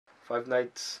Five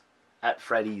Nights at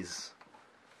Freddy's.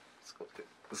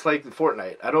 It's like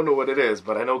Fortnite. I don't know what it is,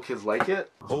 but I know kids like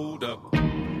it. Hold up.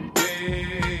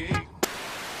 Hey.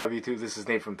 YouTube, this is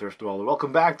Nate from thriftdweller.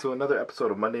 Welcome back to another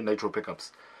episode of Monday Nitro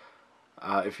Pickups.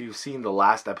 If you've seen the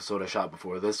last episode I shot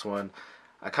before this one,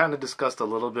 I kind of discussed a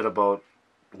little bit about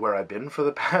where I've been for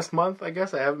the past month, I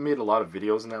guess. I haven't made a lot of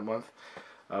videos in that month,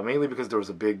 mainly because there was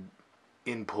a big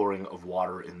inpouring of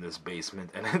water in this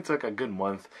basement, and it took a good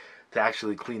month to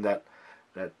actually clean that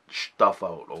stuff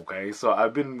out, okay? So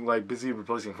I've been like busy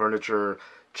replacing furniture,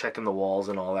 checking the walls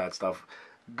and all that stuff.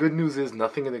 Good news is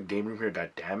nothing in the game room here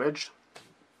got damaged.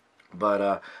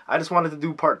 But I just wanted to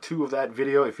do part 2 of that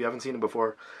video. If you haven't seen it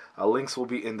before, links will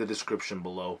be in the description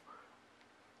below.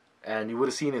 And you would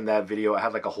have seen in that video, I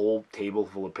had like a whole table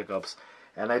full of pickups.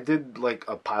 And I did like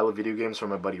a pile of video games from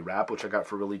my buddy Rap, which I got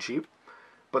for really cheap.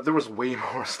 But there was way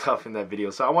more stuff in that video.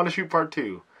 So I want to shoot part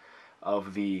 2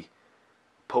 of the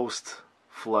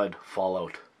post-flood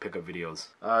fallout pickup videos.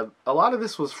 A lot of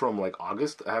this was from like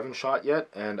August. I haven't shot yet.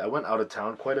 And I went out of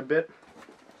town quite a bit.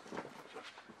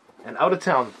 And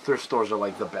out-of-town thrift stores are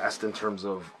like the best in terms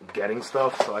of getting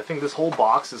stuff. So I think this whole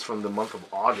box is from the month of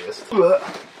August.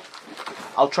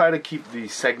 I'll try to keep the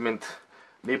segment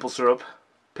maple syrup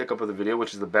pickup of the video,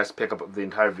 which is the best pickup of the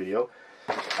entire video.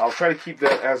 I'll try to keep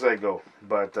that as I go.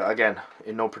 But again,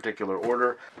 in no particular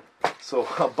order. So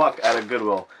a buck at a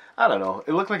Goodwill. I don't know.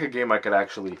 It looked like a game I could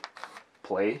actually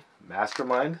play.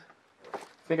 Mastermind. I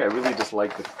think I really just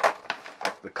like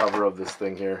the cover of this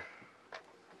thing here.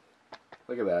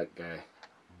 Look at that guy.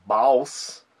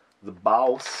 Boss. The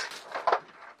boss.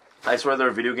 I swear there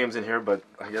are video games in here, but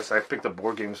I guess I picked up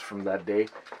board games from that day.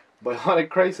 Bionic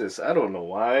Crisis. I don't know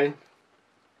why.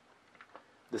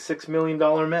 The $6 Million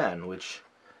Man, which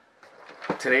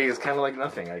today is kind of like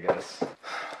nothing, I guess.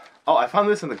 Oh, I found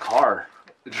this in the car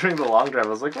during the long drive. I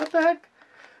was like, what the heck?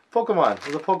 Pokemon.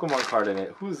 There's a Pokemon card in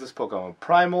it. Who is this Pokemon?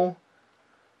 Primal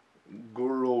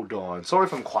Goroudon. Sorry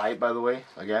if I'm quiet, by the way.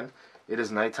 Again. It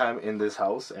is nighttime in this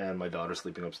house, and my daughter's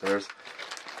sleeping upstairs.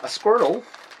 A Squirtle.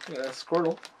 Yeah,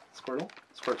 Squirtle. Squirtle.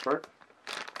 Squirt.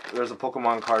 There's a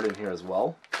Pokemon card in here as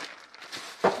well.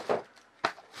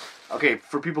 Okay,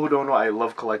 for people who don't know, I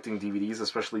love collecting DVDs,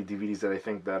 especially DVDs that I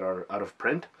think that are out of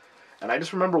print. And I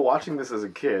just remember watching this as a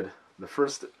kid, the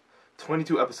first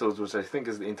 22 episodes, which I think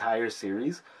is the entire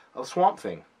series, of Swamp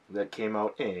Thing that came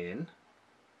out in...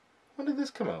 When did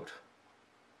this come out?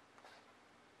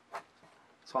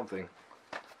 Something.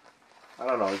 I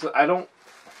don't know.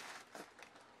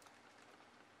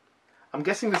 I'm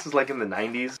guessing this is like in the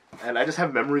 90s. And I just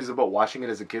have memories about watching it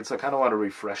as a kid. So I kind of want to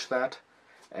refresh that.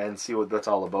 And see what that's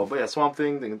all about. But yeah, Swamp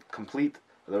Thing, the complete.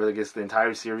 I guess the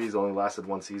entire series only lasted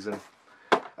 1 season.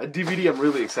 A DVD I'm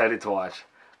really excited to watch.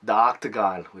 The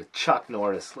Octagon with Chuck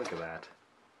Norris. Look at that.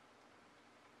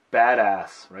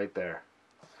 Badass. Right there.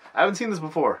 I haven't seen this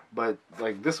before. But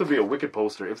like this would be a wicked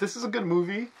poster. If this is a good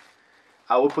movie...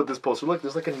 I will put this poster. Look,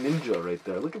 there's like a ninja right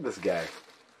there. Look at this guy.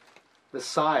 The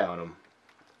sigh on him.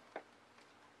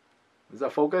 Is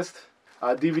that focused?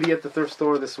 DVD at the thrift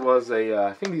store. This was a,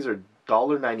 I think these are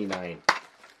 $1.99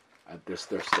 at this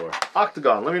thrift store.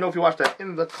 Octagon. Let me know if you watched that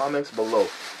in the comments below.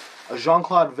 A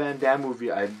Jean-Claude Van Damme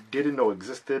movie I didn't know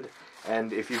existed.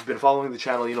 And if you've been following the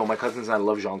channel, you know my cousins and I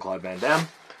love Jean-Claude Van Damme.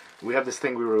 We have this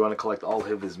thing where we want to collect all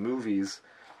of his movies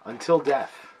until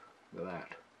death. Look at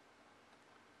that.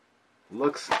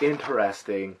 Looks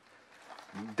interesting.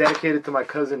 Dedicated to my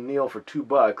cousin Neil for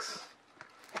 $2.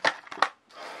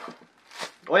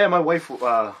 Oh yeah, my wife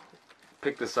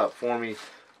picked this up for me.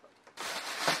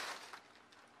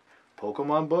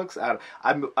 Pokemon books.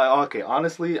 Okay.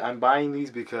 Honestly, I'm buying these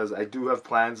because I do have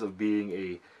plans of being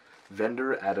a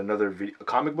vendor at another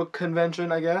comic book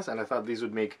convention, I guess. And I thought these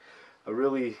would make a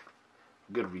really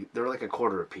good. They're like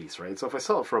 $1/4 a piece, right? So if I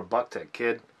sell it for $1 to a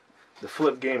kid, the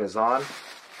flip game is on.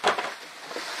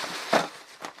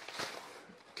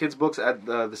 Kids books at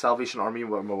the Salvation Army,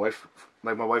 where my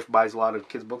wife buys a lot of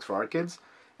kids books for our kids,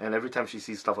 and every time she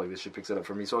sees stuff like this, she picks it up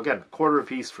for me. So again, $1/4 a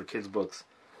piece for kids books.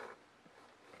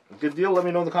 Good deal. Let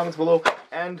me know in the comments below.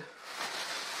 And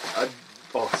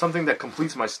something that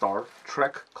completes my Star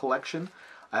Trek collection.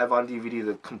 I have on DVD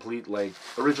the complete like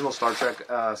original Star Trek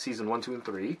season 1, 2, and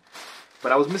 3.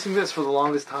 But I was missing this for the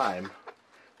longest time.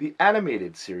 The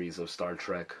animated series of Star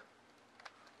Trek.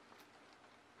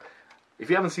 If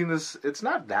you haven't seen this, it's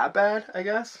not that bad, I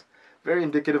guess. Very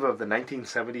indicative of the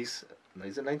 1970s.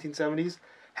 Is it 1970s?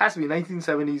 Has to be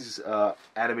 1970s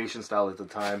animation style at the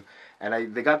time.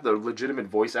 And they got the legitimate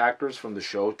voice actors from the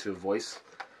show to voice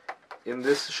in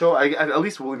this show. At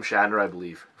least William Shatner, I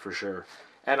believe, for sure.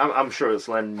 And I'm sure it's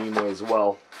Leonard Nimoy as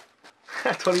well.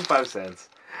 25 cents.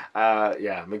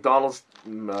 Yeah, McDonald's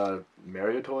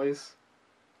Mario toys.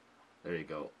 There you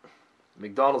go.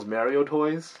 McDonald's Mario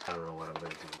toys. I don't know what I'm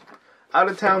going to do. Out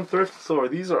of town thrift store.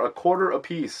 These are $1 a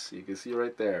piece. You can see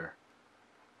right there.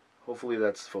 Hopefully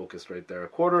that's focused right there.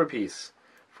 $1 a piece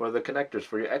for the connectors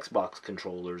for your Xbox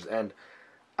controllers. And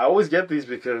I always get these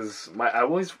because I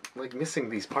always like missing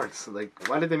these parts. Like,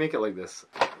 why did they make it like this?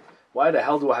 Why the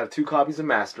hell do I have 2 copies of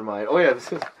Mastermind? Oh yeah,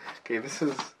 this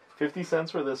is 50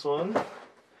 cents for this one.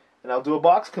 And I'll do a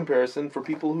box comparison for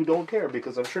people who don't care,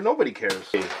 because I'm sure nobody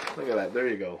cares. Hey, look at that, there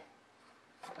you go.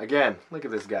 Again, look at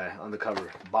this guy on the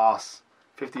cover. Boss,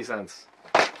 50 cents.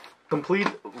 Complete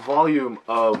volume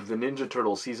of the Ninja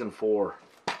Turtles Season 4.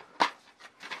 There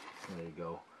you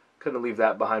go. Couldn't leave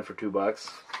that behind for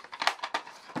 $2.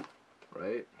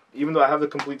 Right? Even though I have the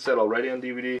complete set already on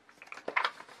DVD.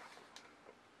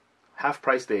 Half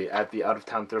price day at the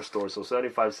out-of-town thrift store, so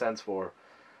 75 cents for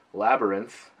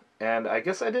Labyrinth. And I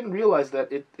guess I didn't realize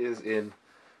that it is in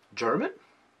German?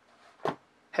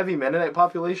 Heavy Mennonite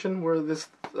population where this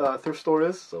thrift store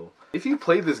is. So if you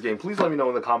played this game, please let me know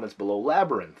in the comments below.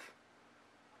 Labyrinth.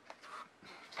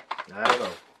 I don't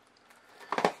know.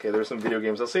 Okay, there's some video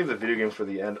games. I'll save the video games for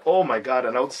the end. Oh my god,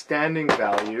 an outstanding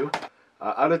value.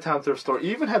 Out-of-town thrift store.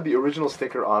 Even had the original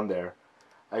sticker on there.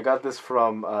 I got this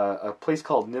from a place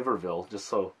called Niverville, just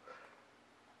so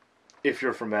if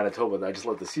you're from Manitoba, I just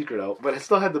let the secret out. But I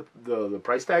still had the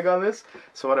price tag on this.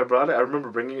 So when I brought it, I remember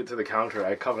bringing it to the counter.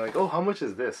 I covered like, oh, how much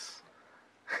is this?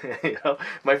 You know,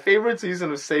 my favorite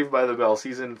season was Saved by the Bell,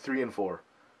 season 3 and 4.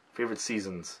 Favorite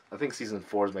seasons. I think season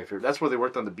 4 is my favorite. That's where they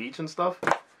worked on the beach and stuff.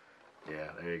 Yeah,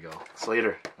 there you go.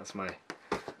 Slater. That's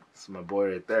my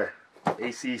boy right there.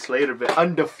 AC Slater,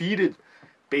 undefeated.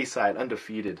 Bayside,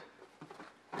 undefeated.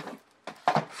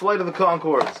 Flight of the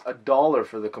Conchords, $1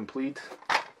 for the complete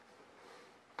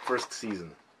first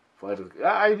season.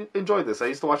 I enjoyed this. I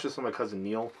used to watch this with my cousin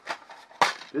Neil.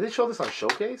 Did they show this on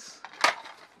Showcase?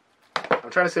 I'm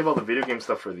trying to save all the video game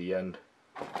stuff for the end.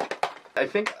 I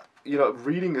think, you know,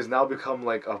 reading has now become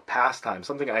like a pastime,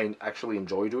 something I actually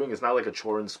enjoy doing. It's not like a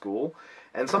chore in school.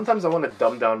 And sometimes I want to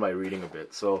dumb down my reading a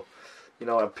bit. So, you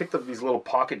know, I picked up these little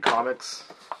pocket comics.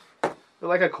 They're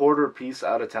like $1 a piece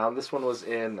out of town. This one was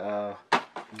in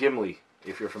Gimli,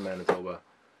 if you're from Manitoba.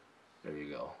 There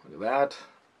you go. Look at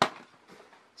that.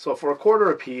 So for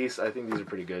 $1 a piece, I think these are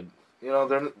pretty good. You know,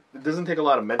 it doesn't take a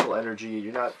lot of mental energy.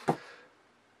 You're not...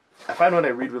 I find when I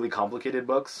read really complicated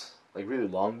books, like really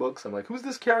long books, I'm like, who's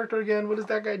this character again? What does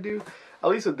that guy do? At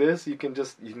least with this, you can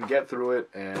get through it,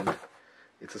 and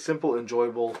it's a simple,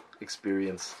 enjoyable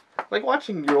experience. Like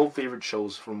watching your old favorite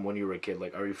shows from when you were a kid,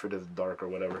 like Are You Afraid of the Dark or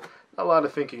whatever. Not a lot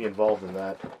of thinking involved in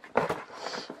that.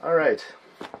 Alright.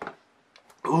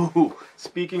 Ooh,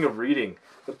 speaking of reading,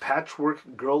 The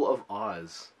Patchwork Girl of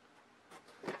Oz.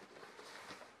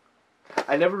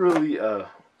 I never really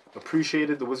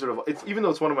appreciated The Wizard of Oz, even though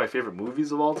it's one of my favorite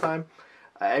movies of all time.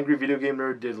 Angry Video Game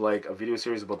Nerd did like a video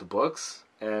series about the books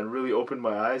and really opened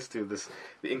my eyes to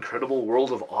the incredible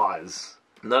world of Oz.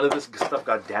 None of this stuff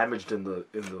got damaged in the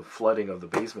flooding of the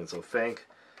basement, so thank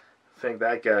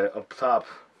that guy up top,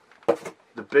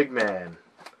 the big man,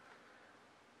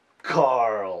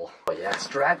 Carl. Oh yeah,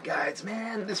 Strat Guides,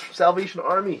 man. This Salvation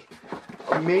Army,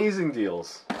 amazing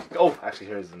deals. Oh, actually,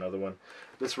 here's another one.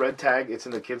 This red tag, it's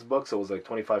in the kids' book, so it was like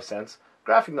 25 cents.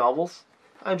 Graphic novels.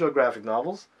 I enjoy graphic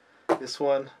novels. This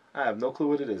one, I have no clue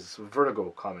what it is. It's a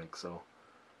Vertigo comic, so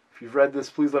if you've read this,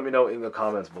 please let me know in the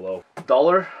comments below.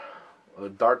 $1.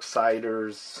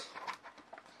 Darksiders.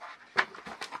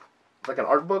 It's like an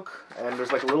art book, and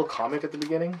there's like a little comic at the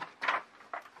beginning.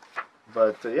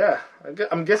 But yeah,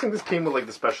 I'm guessing this came with like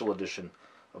the special edition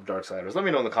of Darksiders. Let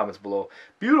me know in the comments below.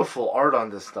 Beautiful art on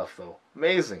this stuff, though.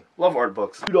 Amazing. Love art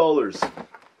books. $2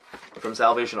 from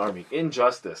Salvation Army.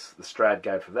 Injustice, the strat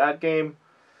guide for that game.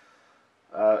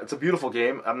 It's a beautiful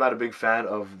game. I'm not a big fan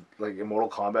of like a Mortal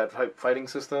Kombat fighting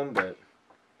system, but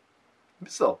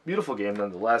still, beautiful game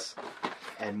nonetheless.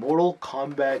 And Mortal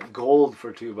Kombat Gold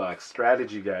for $2.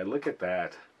 Strategy guide. Look at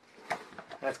that.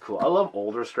 That's cool. I love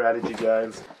older strategy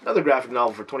guides. Another graphic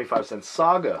novel for 25 cents.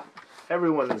 Saga.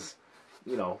 Everyone's,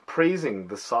 you know, praising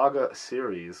the Saga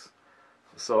series.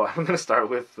 So I'm going to start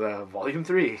with Volume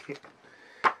 3.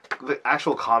 The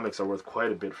actual comics are worth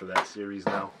quite a bit for that series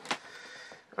now.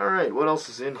 Alright, what else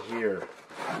is in here?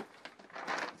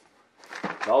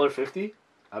 $1.50?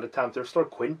 Out of town thrift store.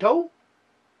 Quinto?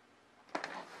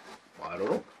 Well, I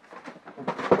don't know.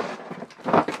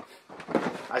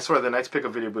 I swear the next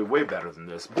pickup video will be way better than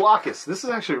this. Blockus. This is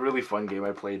actually a really fun game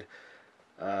I played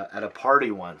at a party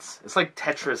once. It's like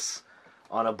Tetris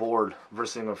on a board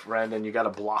versus a friend, and you gotta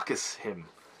Blockus him.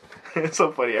 It's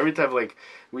so funny. Every time, like,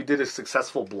 we did a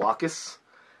successful blockus,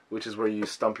 which is where you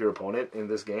stump your opponent in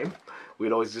this game,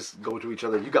 we'd always just go to each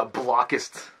other. You got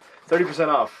blockist. 30%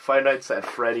 off. Five Nights at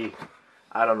Freddy.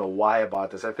 I don't know why I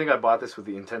bought this. I think I bought this with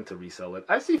the intent to resell it.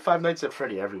 I see Five Nights at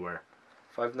Freddy everywhere.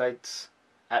 Five Nights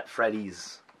at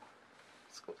Freddy's.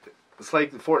 It's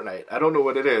like Fortnite. I don't know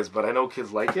what it is, but I know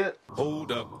kids like it.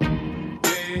 Hold up.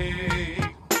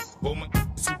 Hey. For my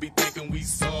who be thinking we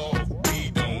soft, we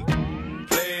don't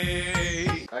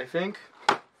play. I think.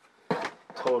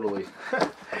 Totally.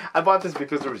 I bought this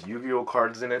because there was Yu-Gi-Oh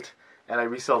cards in it, and I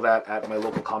resell that at my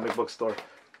local comic book store.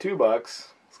 $2. There's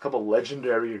a couple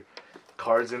legendary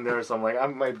cards in there, so I'm like, I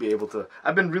might be able to.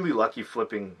 I've been really lucky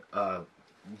flipping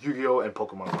Yu-Gi-Oh and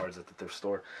Pokemon cards at the thrift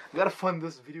store. I gotta fund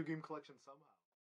this video game collection somehow.